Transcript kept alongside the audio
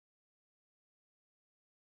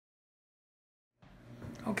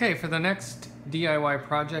Okay, for the next DIY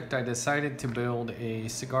project, I decided to build a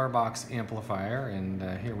cigar box amplifier,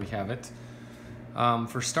 and here we have it.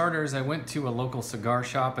 For starters, I went to a local cigar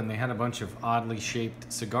shop and they had a bunch of oddly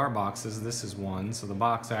shaped cigar boxes. This is one, so the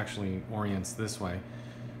box actually orients this way.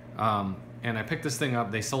 And I picked this thing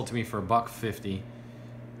up. They sold it to me for $1.50.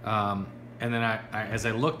 And then as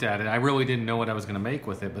I looked at it, I really didn't know what I was going to make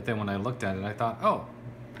with it. But then when I looked at it, I thought, oh,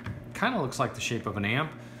 kind of looks like the shape of an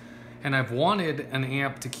amp. And I've wanted an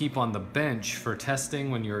amp to keep on the bench for testing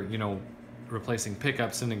when you're, replacing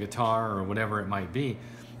pickups in a guitar or whatever it might be.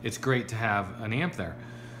 It's great to have an amp there.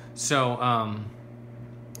 So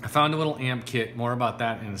I found a little amp kit, more about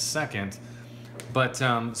that in a second. But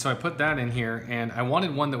so I put that in here, and I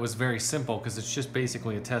wanted one that was very simple because it's just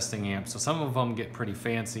basically a testing amp. So some of them get pretty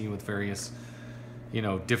fancy with various,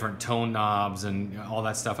 different tone knobs and all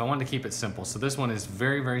that stuff. I wanted to keep it simple. So this one is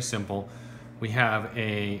very, very simple. We have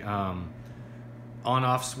a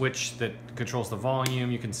on-off switch that controls the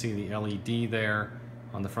volume. You can see the LED there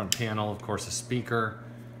on the front panel. Of course, a speaker,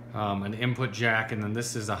 an input jack, and then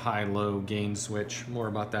this is a high-low gain switch. More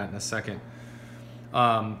about that in a second.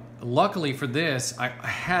 Luckily for this, I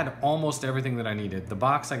had almost everything that I needed. The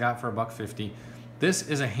box I got for $1.50. This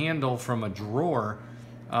is a handle from a drawer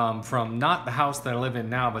from not the house that I live in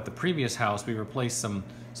now, but the previous house. We replaced some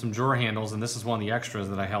drawer handles, and this is one of the extras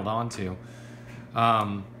that I held on to.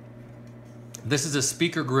 This is a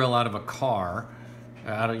speaker grill out of a car,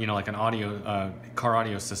 like an audio car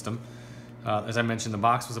audio system. As I mentioned, the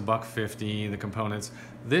box was $1.50. The components.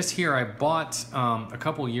 This here I bought a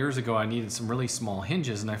couple years ago. I needed some really small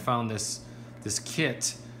hinges, and I found this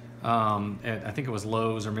kit at, I think it was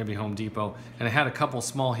Lowe's or maybe Home Depot, and it had a couple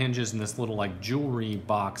small hinges and this little like jewelry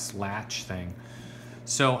box latch thing.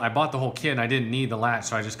 So I bought the whole kit, and I didn't need the latch,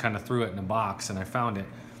 so I just kind of threw it in a box, and I found it.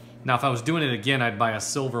 Now, if I was doing it again, I'd buy a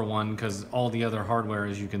silver one because all the other hardware,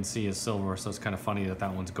 as you can see, is silver, so it's kind of funny that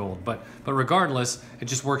that one's gold. But regardless, it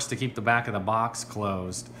just works to keep the back of the box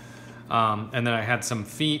closed. And then I had some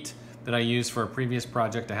feet that I used for a previous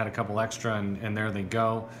project. I had a couple extra, and there they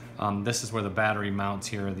go. This is where the battery mounts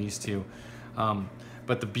here, are these two.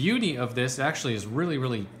 But the beauty of this actually is really,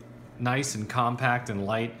 really nice and compact and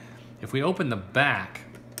light. If we open the back,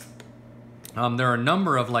 there are a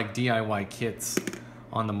number of like DIY kits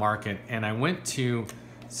on the market, and I went to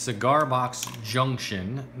Cigar Box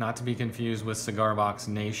Junction, not to be confused with Cigar Box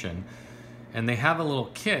Nation, and they have a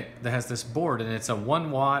little kit that has this board, and it's a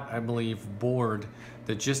 1 watt, I believe, board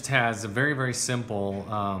that just has a very, very simple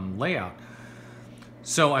layout.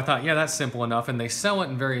 So I thought, yeah, that's simple enough, and they sell it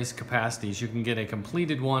in various capacities. You can get a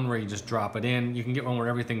completed one where you just drop it in. You can get one where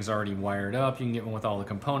everything's already wired up. You can get one with all the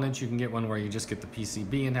components. You can get one where you just get the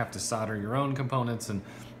PCB and have to solder your own components, and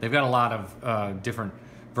they've got a lot of different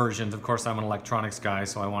versions. Of course, I'm an electronics guy,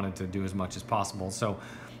 so I wanted to do as much as possible. So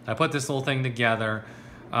I put this little thing together,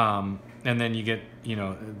 and then you get,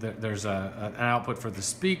 there's an output for the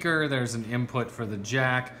speaker, there's an input for the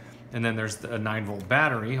jack, and then there's a 9-volt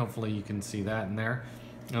battery. Hopefully you can see that in there,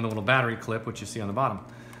 and a little battery clip, which you see on the bottom.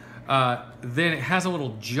 Then it has a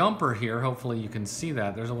little jumper here. Hopefully you can see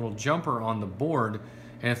that. There's a little jumper on the board,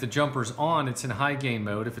 and if the jumper's on, it's in high gain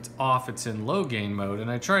mode. If it's off, it's in low gain mode. And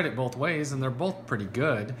I tried it both ways, and they're both pretty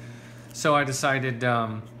good. So I decided,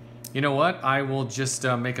 you know what? I will just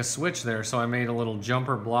make a switch there. So I made a little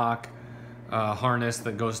jumper block harness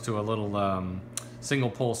that goes to a little single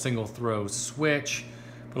pole, single throw switch.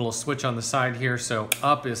 Put a little switch on the side here. So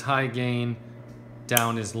up is high gain,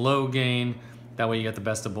 down is low gain. That way you get the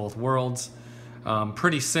best of both worlds.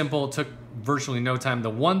 Pretty simple. It took virtually no time. The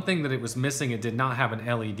one thing that it was missing, it did not have an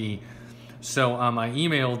LED. So I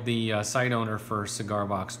emailed the site owner for Cigar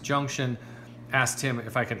Box Junction, asked him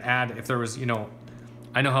if I could add, if there was,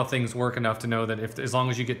 I know how things work enough to know that as long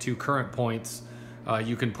as you get 2 current points,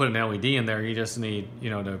 you can put an LED in there. You just need,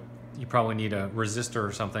 you probably need a resistor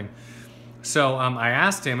or something. So I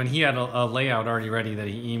asked him, and he had a layout already ready that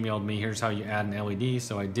he emailed me. Here's how you add an LED.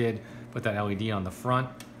 So I did put that LED on the front.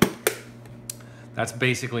 That's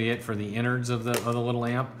basically it for the innards of the little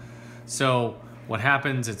amp. So what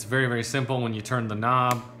happens, it's very, very simple. When you turn the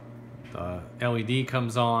knob, the LED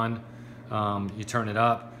comes on, you turn it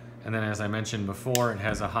up, and then as I mentioned before, it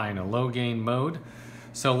has a high and a low gain mode.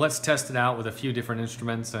 So let's test it out with a few different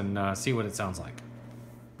instruments and see what it sounds like.